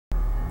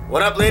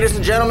What up, ladies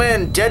and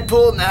gentlemen?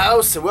 Deadpool in the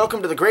house, and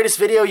welcome to the greatest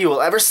video you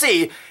will ever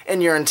see in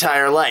your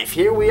entire life.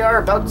 Here we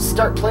are about to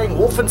start playing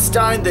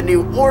Wolfenstein: The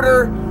New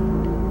Order.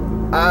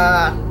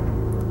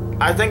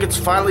 I think it's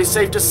finally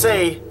safe to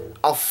say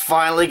I'll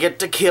finally get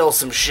to kill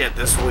some shit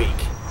this week.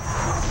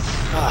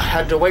 I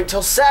had to wait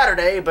till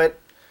Saturday, but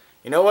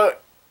you know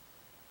what?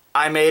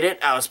 I made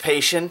it. I was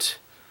patient.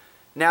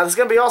 Now, there's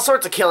gonna be all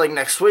sorts of killing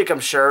next week,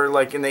 I'm sure,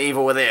 like in The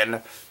Evil Within,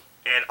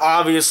 and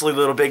obviously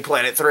Little Big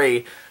Planet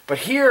 3. But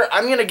here,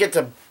 I'm gonna get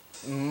to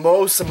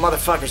mow some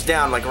motherfuckers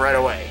down, like, right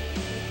away.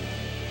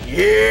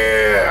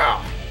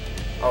 Yeah!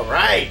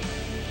 Alright!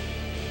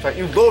 In fact,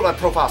 you load my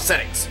profile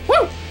settings.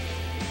 Woo!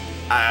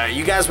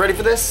 You guys ready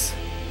for this?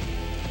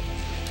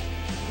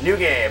 New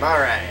game,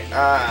 alright.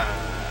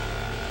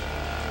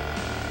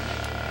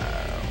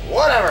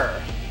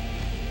 Whatever.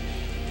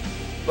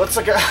 Let's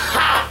look at...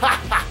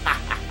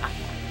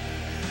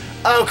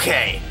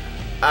 Okay.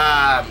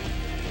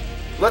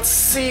 Let's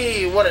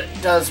see what it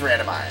does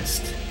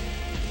randomized.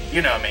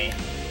 You know me.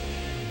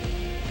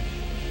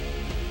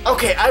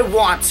 Okay, I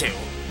want to.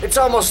 It's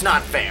almost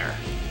not fair.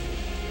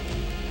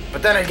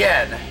 But then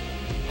again,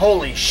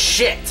 holy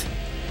shit.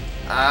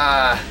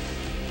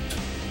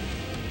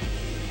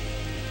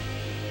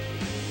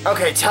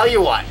 Okay, tell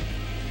you what.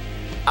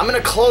 I'm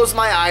gonna close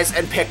my eyes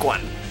and pick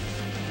one.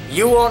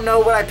 You won't know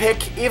what I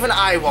pick, even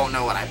I won't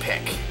know what I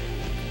pick.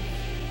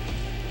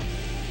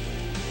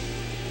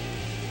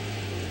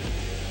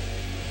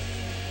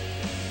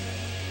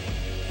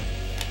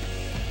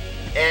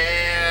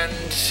 And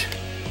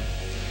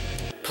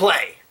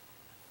play.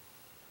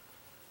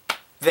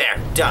 There,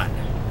 done.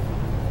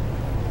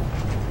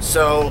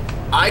 So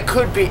I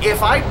could be,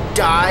 if I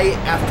die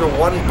after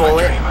one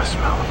bullet,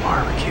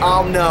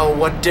 I'll know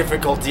what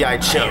difficulty I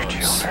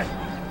chose.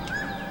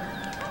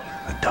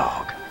 A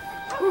dog.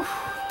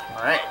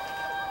 Alright.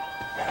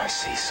 And I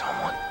see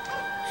someone.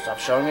 Stop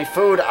showing me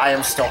food. I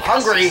am still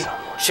hungry.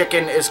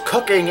 Chicken is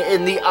cooking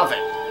in the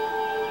oven.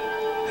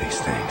 These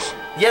things.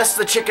 Yes,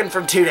 the chicken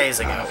from 2 days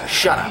ago.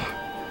 Shut up.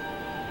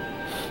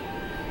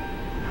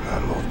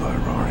 I'm moved by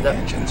roaring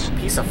engines.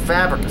 Piece of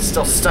fabric is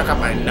still stuck up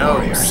my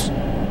nose.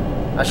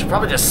 I should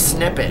probably just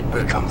snip it.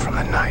 We come from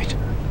the night.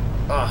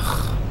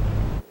 Ugh.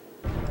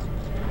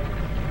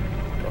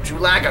 Don't you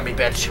lag on me,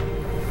 bitch.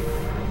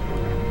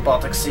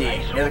 Baltic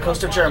Sea, near the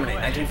coast of Germany,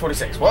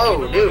 1946.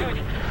 Whoa, dude.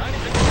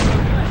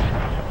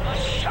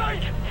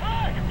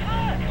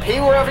 Pee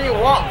wherever you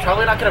want.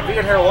 Probably not gonna be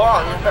in here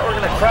long. I bet we're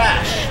gonna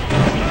crash.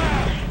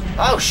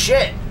 Oh,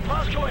 shit.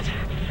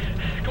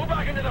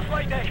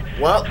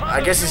 Well,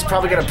 I guess he's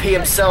probably gonna pee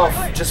himself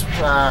just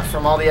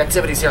from all the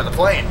activities here on the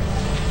plane.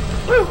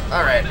 Woo!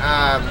 Alright,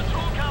 I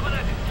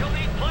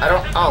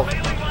don't... Oh,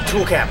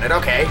 tool cabinet,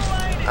 okay.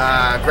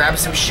 Grab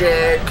some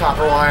shit,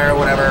 copper wire,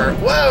 whatever.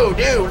 Whoa,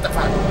 dude, what the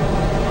fuck?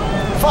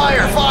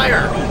 Fire,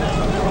 fire!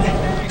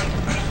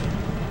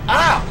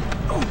 Ow!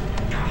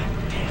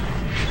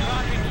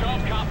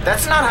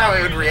 That's not how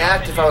I would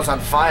react if I was on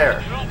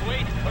fire.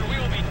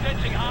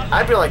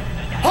 I'd be like,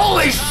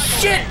 holy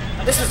shit!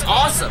 This is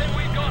awesome!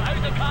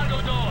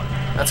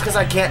 That's because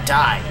I can't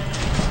die.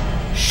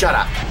 Shut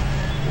up.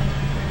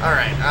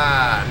 Alright,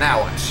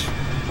 now what?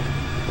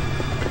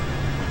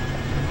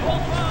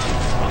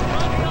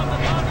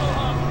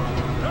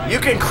 You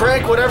can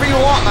crank whatever you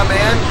want, my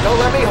man. Don't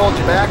let me hold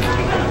you back.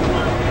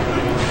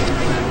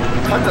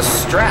 Cut the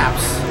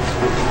straps.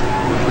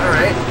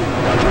 Alright.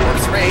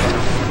 Works for me.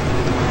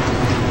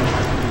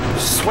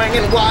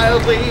 Swinging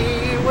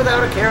wildly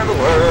without a care in the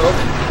world.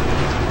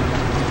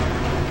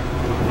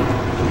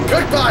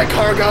 Goodbye,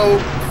 cargo.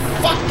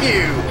 Fuck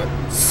you.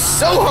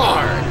 So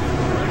hard.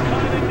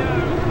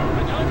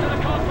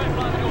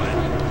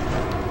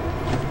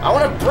 I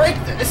want to break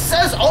this. It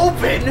says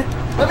open.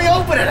 Let me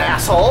open it,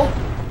 asshole.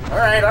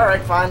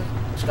 Alright, fine.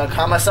 Just gotta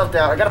calm myself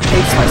down. I gotta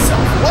pace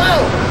myself.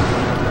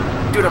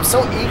 Whoa! Dude, I'm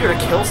so eager to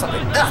kill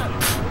something.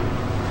 Ugh.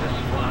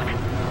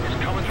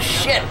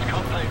 Shit.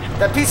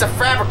 That piece of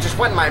fabric just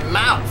went in my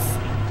mouth.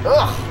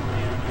 Ugh.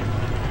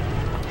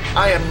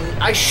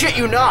 I shit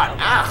you not.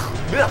 Ah,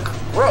 ugh,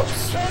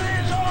 gross.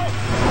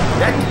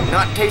 That did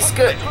not taste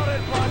good.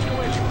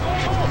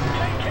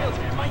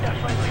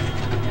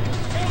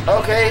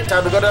 Okay,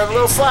 time to go down a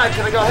little slide.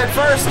 Can I go head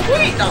first?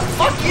 Wait, no,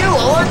 fuck you.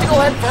 I want to go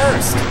head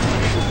first.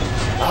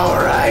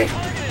 Alright.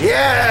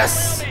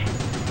 Yes!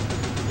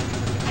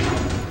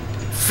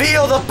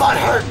 Feel the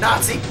butthurt,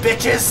 Nazi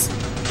bitches!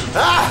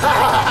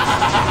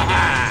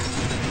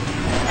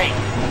 Hey.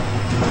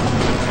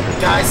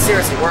 Guys,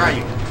 seriously, where are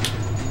you?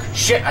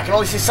 Shit, I can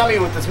only see some of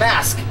you with this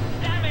mask.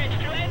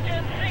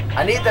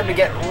 I need them to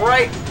get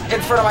right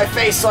in front of my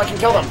face so I can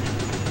kill them.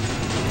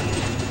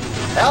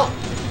 Help!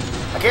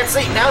 I can't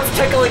see. Now it's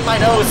tickling my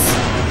nose.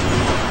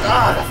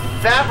 Ah, the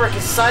fabric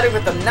is siding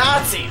with the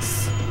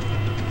Nazis.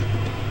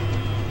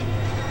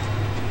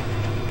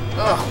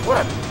 Ugh,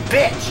 what a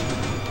bitch.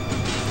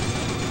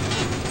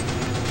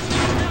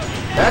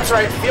 That's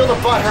right, feel the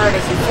butthurt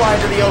as you fly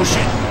into the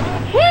ocean.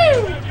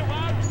 Woo!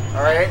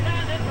 Alright.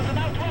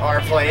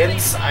 Our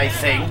planes, I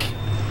think.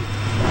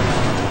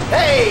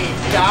 Hey,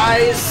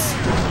 guys!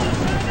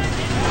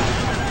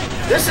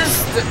 This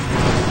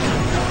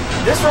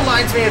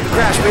reminds me of the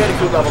Crash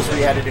Bandicoot levels where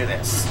you had to do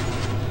this.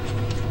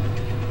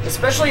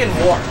 Especially in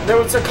Warp. There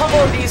was a couple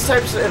of these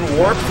types in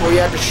Warp where you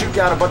had to shoot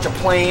down a bunch of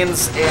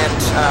planes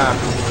and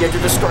you had to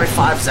destroy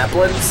 5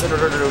 Zeppelins in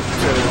order to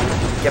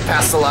get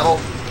past the level.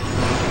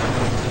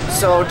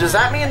 So does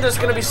that mean there's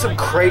going to be some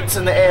crates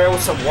in the air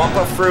with some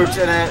Wumpa fruit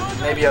in it?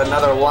 Maybe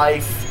another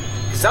life?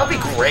 Because that would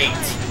be great.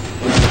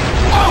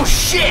 Oh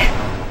shit!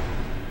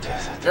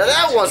 Now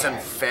that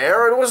wasn't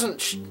fair. It wasn't...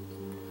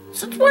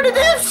 Since when did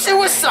they have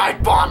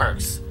suicide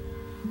bombers?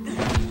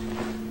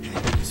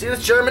 See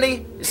this,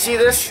 Germany? You see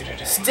this?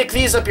 Stick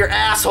these up your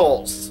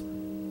assholes.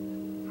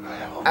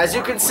 As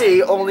you can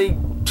see, only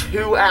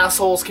 2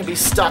 assholes can be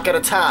stuck at a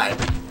time.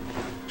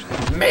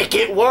 Make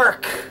it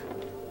work!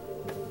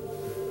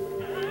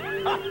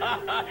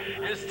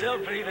 You're still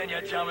breathing,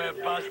 you chummy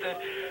bastard.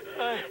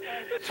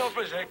 The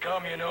toppers had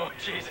come, you know.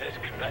 Jesus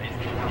Christ.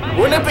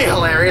 Wouldn't it be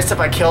hilarious if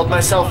I killed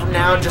myself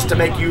now just to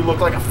make you look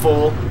like a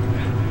fool?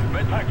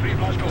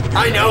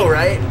 I know,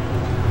 right?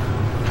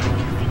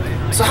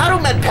 So how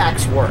do med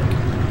packs work?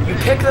 You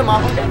pick them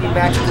up and you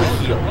magically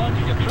heal.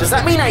 Does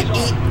that mean I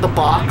eat the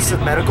box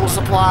of medical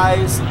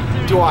supplies?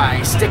 Do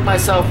I stick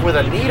myself with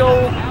a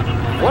needle?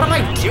 What am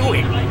I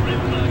doing?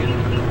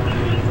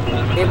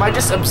 Am I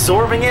just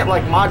absorbing it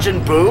like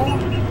Majin Buu?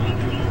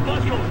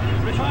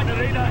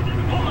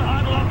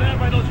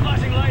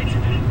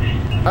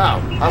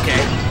 Oh,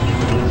 okay.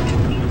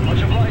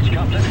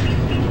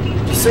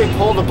 Just say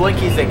pull the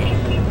blinky thingy.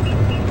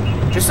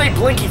 Just say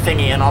blinky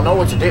thingy and I'll know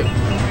what to do.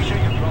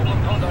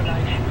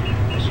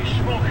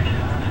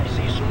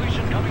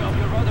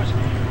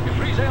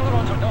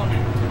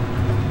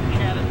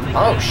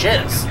 Oh,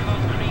 shit.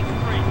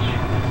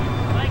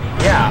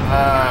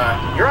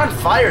 Yeah, you're on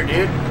fire,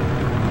 dude.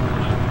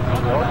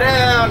 Go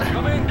down.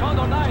 Come in,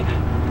 Condor 9.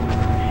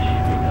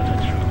 That's a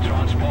true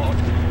transport.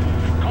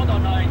 Condor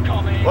 9,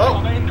 come in, Well,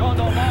 come in,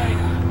 Condor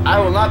 9. I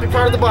will not be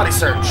part of the body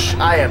search.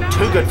 I am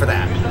too good for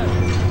that.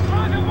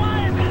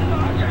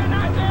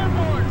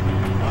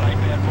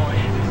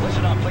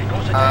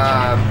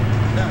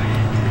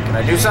 Can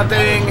I do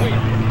something?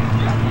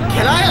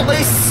 Can I at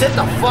least sit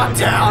the fuck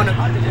down?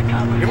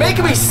 You're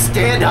making me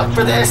stand up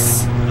for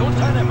this? Don't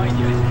turn it, mind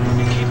you.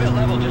 Keep it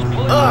level, just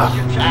pull it. Ugh,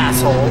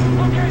 asshole.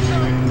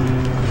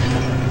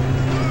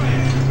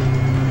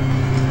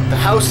 The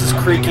house is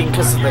creaking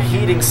because of the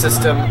heating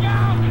system,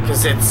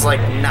 because it's like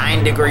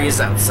 9 degrees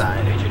outside.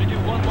 I need you to do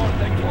one more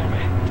thing for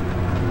me.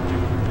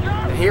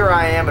 And here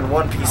I am in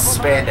one-piece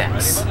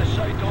spandex. By the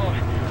side door.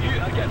 You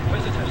get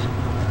visitors.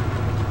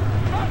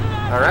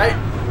 Alright?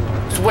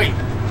 So wait,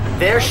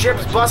 their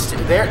ship's busted,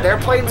 their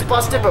plane's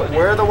busted, but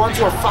we're the ones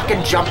who are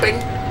fucking jumping?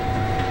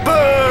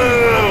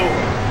 Boo!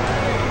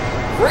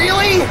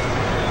 Really?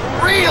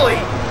 Really?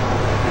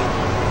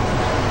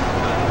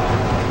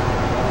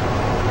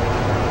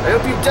 I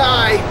hope you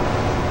die.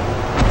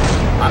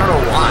 I don't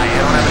know why. I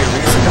don't have any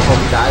reason to hope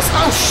he dies.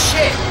 Oh,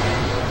 shit!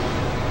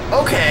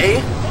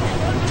 Okay.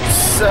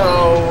 So,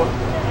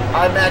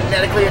 I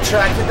magnetically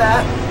attracted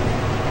that?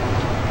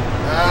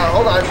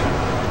 Hold on.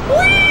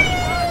 Whee!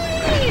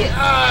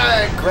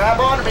 Grab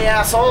onto me,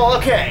 asshole.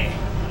 Okay.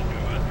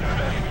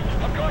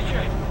 I've got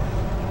you.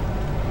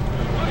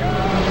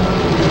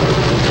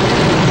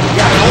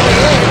 Yeah, pull me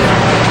in.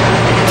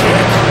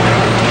 Dick.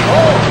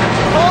 Oh!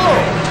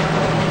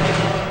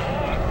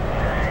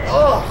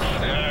 Oh!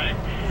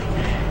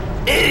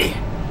 Idiot!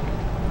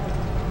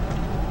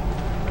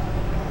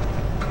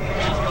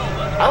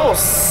 I will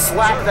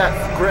slap that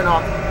grin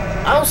off.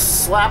 I will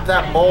slap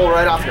that mole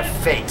right off your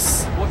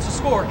face. What's the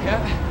score,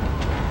 Cap?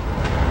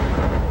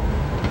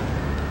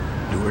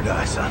 Do or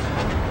die, son.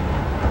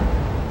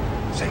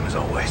 Same as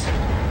always.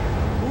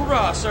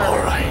 Hoorah, sir. All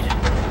right.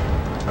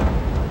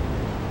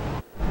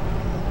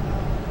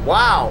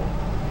 Wow.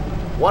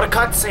 What a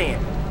cutscene.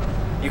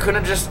 You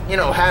couldn't have just,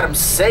 had him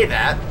say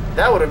that.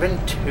 That would have been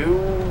too,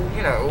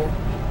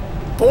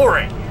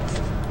 boring.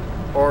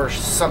 Or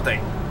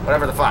something.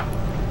 Whatever the fuck.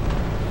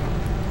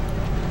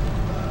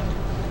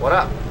 What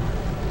up?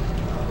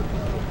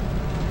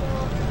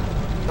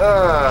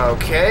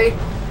 Okay.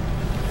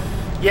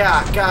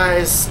 Yeah,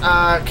 guys,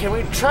 can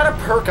we try to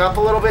perk up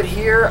a little bit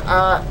here?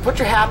 Put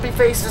your happy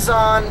faces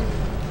on.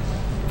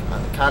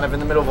 I'm kind of in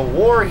the middle of a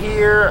war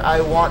here.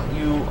 I want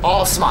you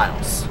all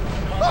smiles.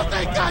 Oh,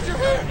 thank God you're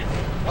here!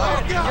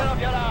 Oh, Get God! up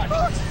your ass.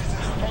 Oh,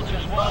 Jesus!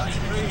 Soldiers 1,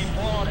 3,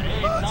 4,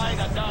 8, 9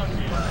 are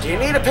down. Do you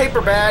need a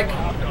paper bag?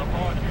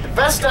 The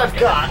best I've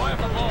got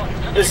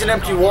is an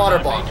empty water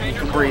bottle you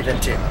can breathe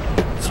into.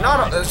 It's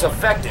not as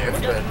effective,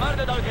 but...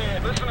 Murdered out here.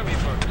 Listen to me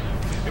first.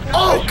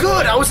 Oh,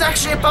 good! I was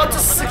actually about to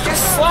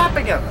suggest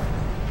slapping him!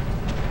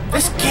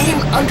 This game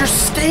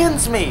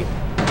understands me!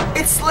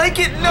 It's like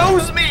it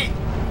knows me!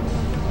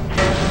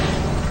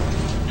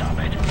 Damn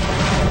it.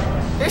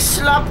 They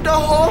slapped the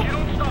hole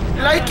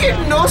like it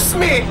knows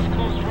me!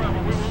 Close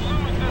forever. We will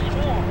lose this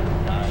war.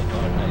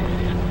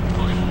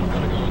 Look, I've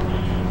got to go.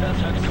 That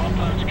said,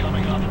 compound's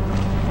coming up.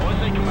 What's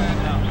the command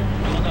out?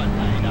 Hold on,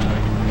 9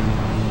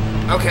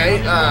 out. Okay,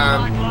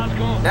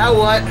 Glasgow. now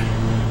what?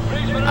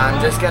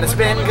 I'm just gonna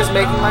spin because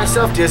making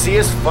myself dizzy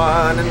is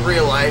fun in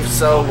real life,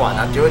 so why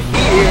not do it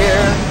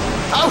here?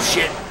 Oh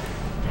shit!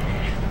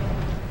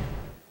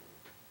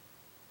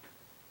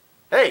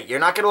 Hey, you're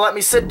not gonna let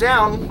me sit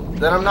down,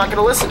 then I'm not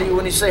gonna listen to you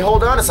when you say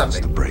hold on to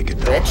something. To break it,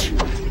 bitch.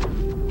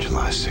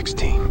 July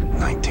 16,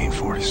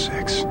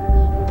 1946.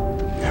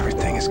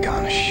 Everything has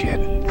gone to shit.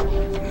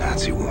 The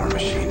Nazi war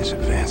machine is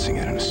advancing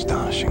at an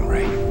astonishing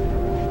rate.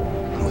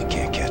 And we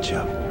can't catch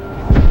up.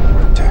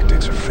 Our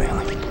tactics are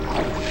failing.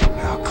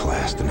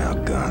 Outclassed and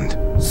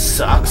outgunned.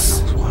 Sucks.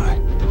 That's why.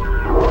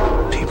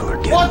 People are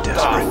getting What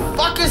desperate. the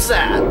fuck is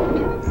that?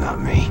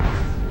 Not me.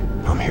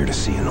 I'm here to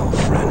see an old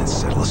friend and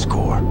settle a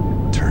score.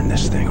 Turn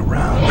this thing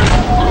around.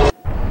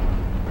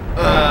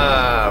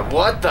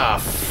 What the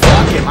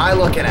fuck am I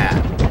looking at?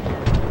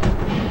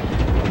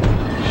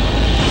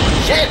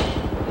 Shit!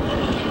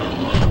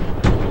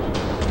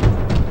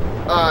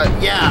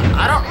 Yeah,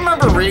 I don't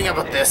remember reading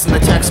about this in the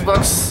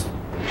textbooks.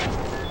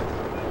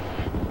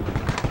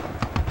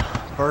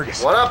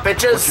 Fergus. What up,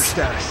 bitches? What's your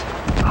status?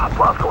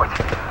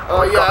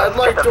 Oh yeah, I'd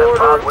like to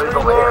order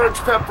 3 large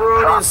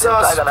pepperoni and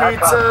sausage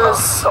pizzas.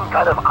 Some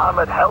kind of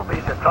armored hell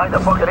beast is trying to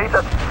fucking eat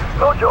it.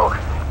 No joke.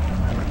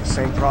 The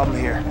same problem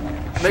here.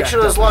 Make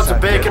sure there's lots of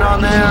bacon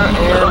on there,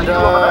 and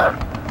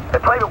Hey,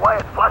 Private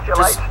Wyatt, flash your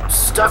lights.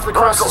 just stuff the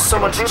crust with so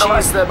much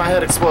cheese that my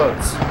head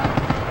explodes.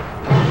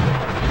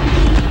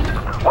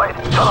 Wait,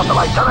 turn off the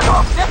light, turn it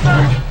off. Yes, sir.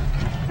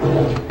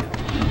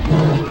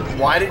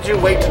 Why did you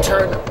wait to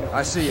turn?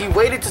 I see He you.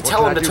 waited to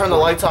tell him to turn the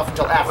lights off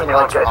until after the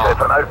You'll lights get were to it off.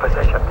 from our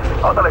position.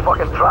 Utterly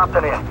fucking trapped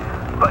in here.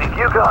 But if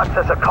you can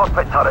access a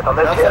cockpit turret on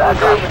this Nothing here to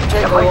do aircraft, but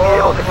take you a might be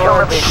able long, to kill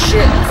hard the beast.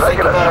 shit and think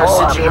Regular about our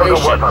small arms sure don't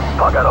situation. work for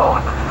bugger all.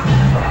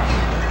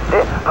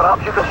 Hey,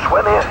 perhaps you can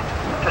swim here.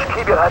 Just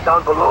keep your head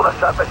down below the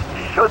surface.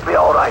 You should be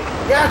alright.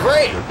 Yeah,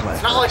 great. plan,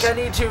 It's not like I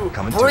need to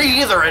Coming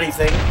breathe or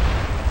anything.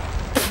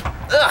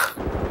 Ugh.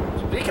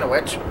 Speaking of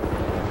which,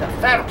 that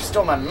fabric is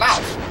still in my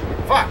mouth.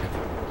 Fuck.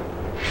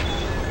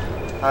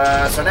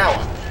 So now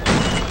what?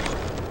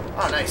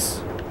 Oh, nice.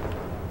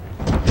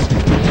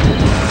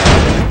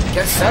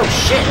 Guess so.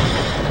 Shit.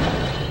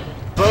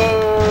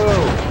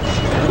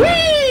 Boo.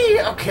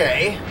 Whee!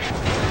 Okay.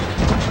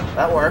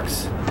 That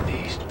works.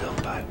 Beast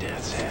built by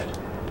Death's Head.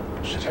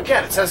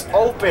 Again, it says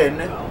open,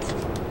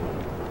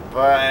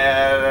 but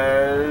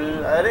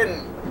I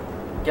didn't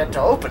get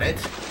to open it.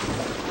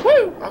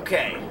 Woo!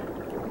 Okay.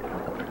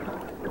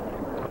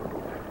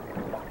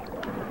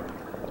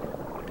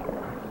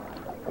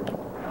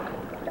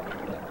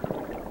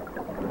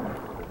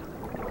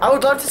 I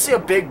would love to see a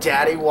Big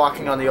Daddy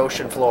walking on the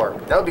ocean floor.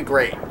 That would be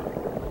great.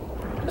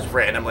 Just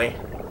randomly.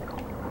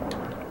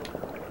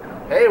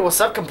 Hey, what's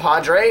up,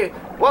 compadre?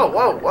 Whoa,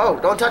 whoa, whoa,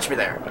 don't touch me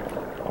there.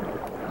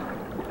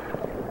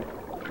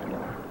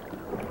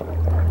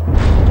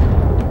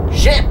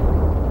 Shit!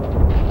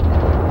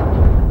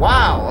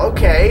 Wow,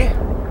 okay.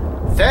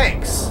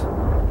 Thanks.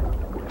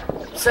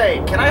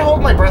 Say, can I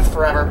hold my breath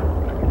forever?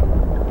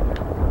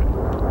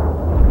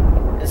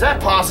 Is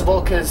that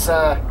possible? Because,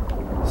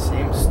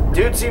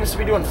 dude seems to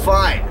be doing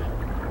fine.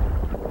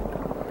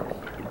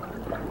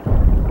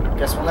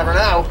 Guess we'll never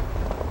know.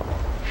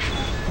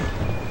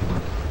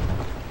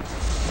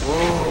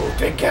 Whoa,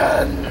 big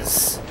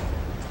guns.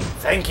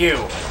 Thank you.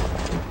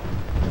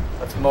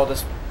 Let's mow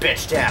this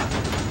bitch down.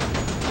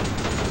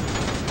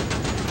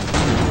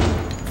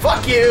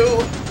 Fuck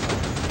you!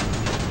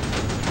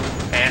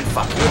 And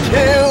fuck you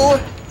too!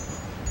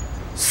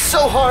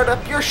 So hard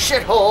up your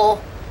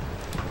shithole!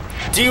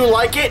 Do you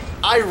like it?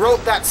 I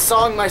wrote that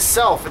song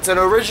myself. It's an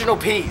original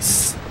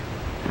piece.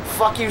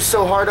 Fuck you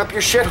so hard up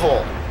your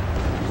shithole.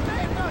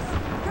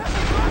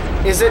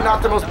 Is it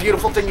not the most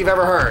beautiful thing you've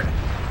ever heard?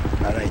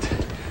 All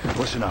right,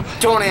 listen up.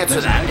 Don't answer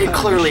that. It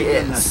clearly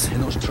is.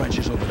 In those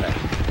trenches over there.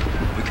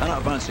 We cannot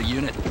advance the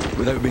unit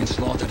without being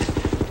slaughtered.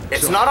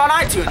 It's So, not on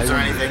iTunes or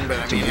I anything, but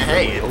I to mean, make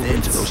hey, my way over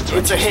into those it's a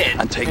trenches hit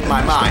and take in them my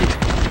out.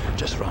 mind.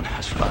 Just run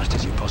as fast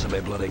as you possibly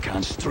bloody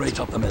can, straight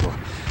up the middle.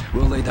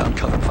 We'll lay down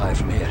cover fire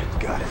from here.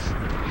 Got it.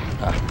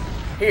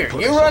 Here,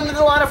 you run to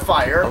the line of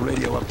fire, I'll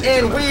radio update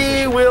and you.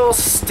 we will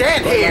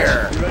stand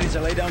here. You ready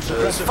to lay down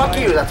suppressive Fuck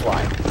fire? you, that's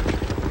why.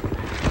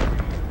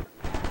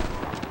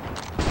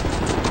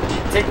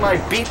 Take my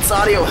Beats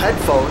audio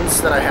headphones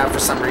that I have for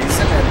some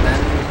reason, and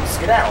then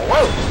skedaddle.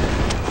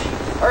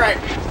 Whoa! Alright,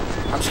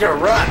 I'm just gonna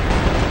run.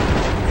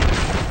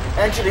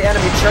 Enter the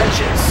enemy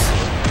trenches.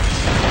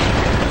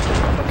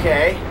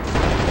 Okay.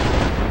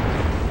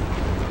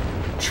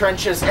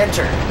 Trenches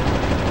entered.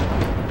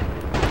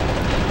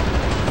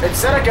 It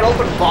said I could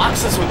open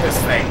boxes with this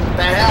thing. What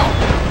the hell?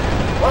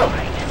 Whoa.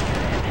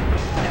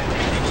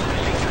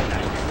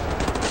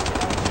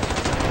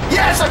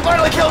 Yes, I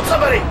finally killed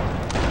somebody!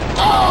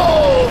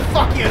 Oh,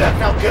 fuck you, that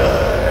felt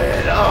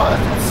good. Oh, that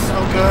felt so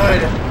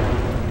good.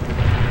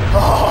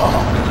 Oh.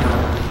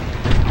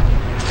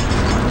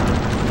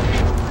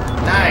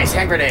 Nice,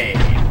 hand grenades.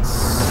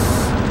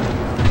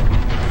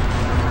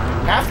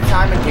 Half the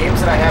time in games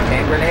that I have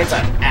hand grenades,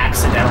 I've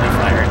accidentally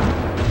fired.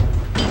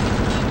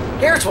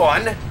 Here's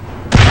one.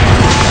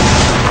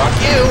 Fuck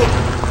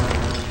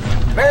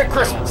you. Merry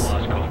Christmas.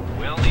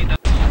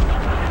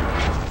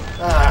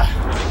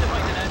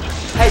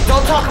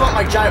 Don't talk about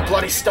my giant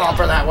bloody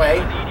stomper that way,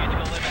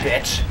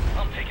 bitch.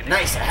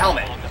 Nice, a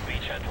helmet.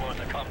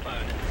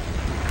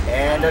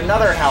 And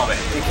another helmet,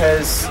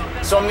 because...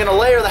 So I'm gonna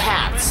layer the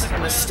hats. I'm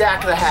gonna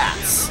stack the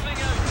hats.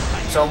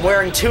 So I'm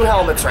wearing 2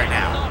 helmets right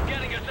now.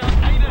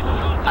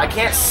 I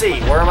can't see.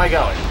 Where am I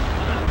going?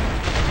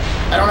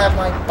 I don't have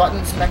my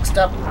buttons mixed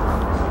up.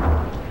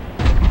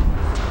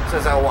 It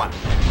says L1.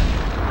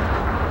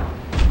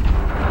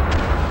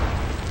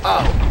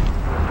 Oh.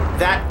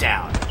 That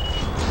down.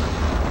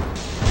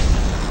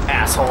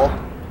 Asshole.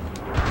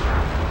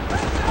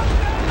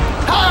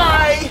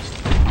 Hi!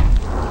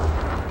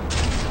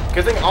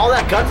 Good thing all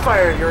that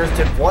gunfire of yours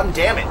did 1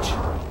 damage.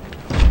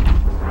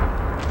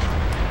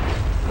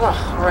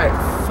 Oh, alright.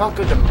 Felt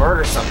good to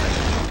murder something.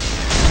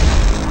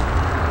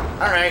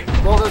 Alright.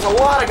 Well, there's a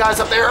lot of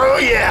guys up there. Oh,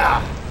 yeah!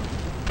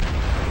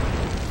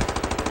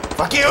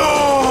 Fuck you!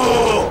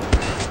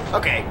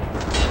 Okay.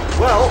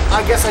 Well,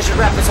 I guess I should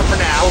wrap this up for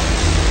now.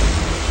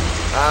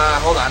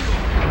 Hold on.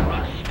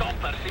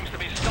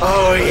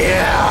 Oh,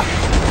 yeah!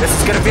 This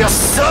is gonna feel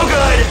so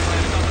good!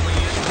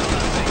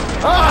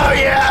 Oh,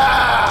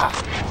 yeah!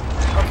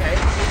 Okay,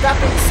 with that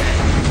being said,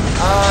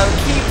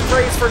 key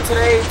phrase for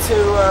today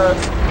to,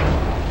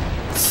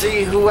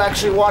 see who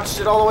actually watched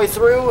it all the way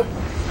through.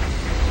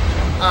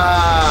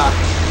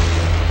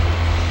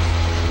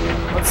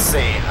 Let's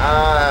see,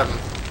 I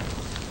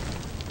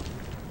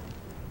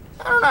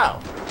don't know.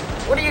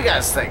 What do you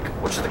guys think?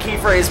 What should the key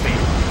phrase be?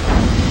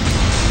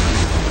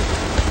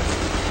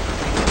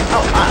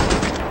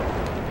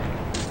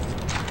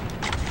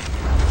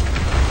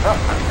 Oh,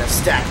 I'm gonna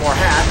stack more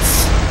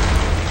hats.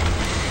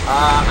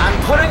 I'm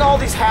putting all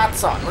these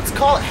hats on. Let's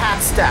call it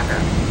Hat Stacker.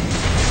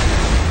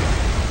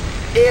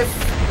 If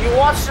you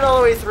watched it all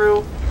the way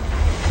through,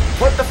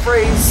 put the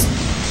phrase,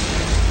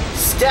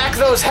 stack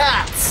those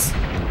hats,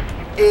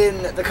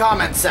 in the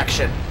comment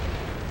section.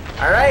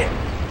 Alright?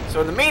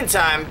 So in the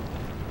meantime,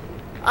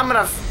 I'm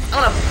gonna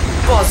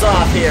buzz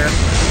off here.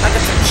 I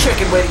got some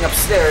chicken waiting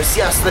upstairs.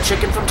 Yes, the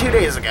chicken from 2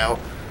 days ago.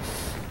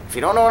 If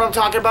you don't know what I'm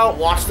talking about,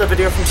 watch the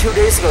video from 2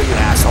 days ago, you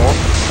asshole.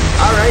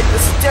 Alright,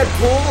 this is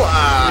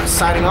Deadpool,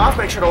 signing off.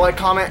 Make sure to like,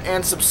 comment,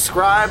 and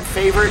subscribe.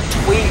 Favorite,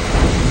 tweet,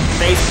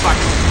 Facebook,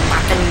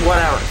 fucking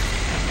whatever.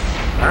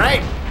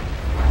 Alright?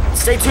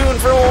 Stay tuned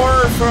for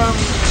more from...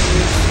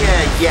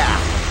 Yeah.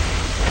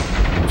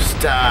 Just,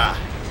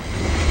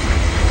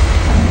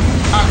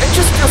 it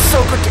just feels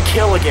so good to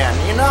kill again,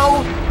 you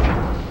know?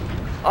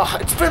 Oh,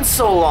 it's been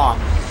so long.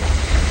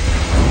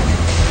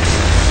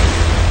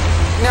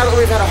 Now that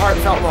we've had a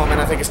heartfelt moment,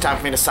 I think it's time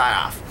for me to sign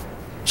off.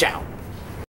 Ciao.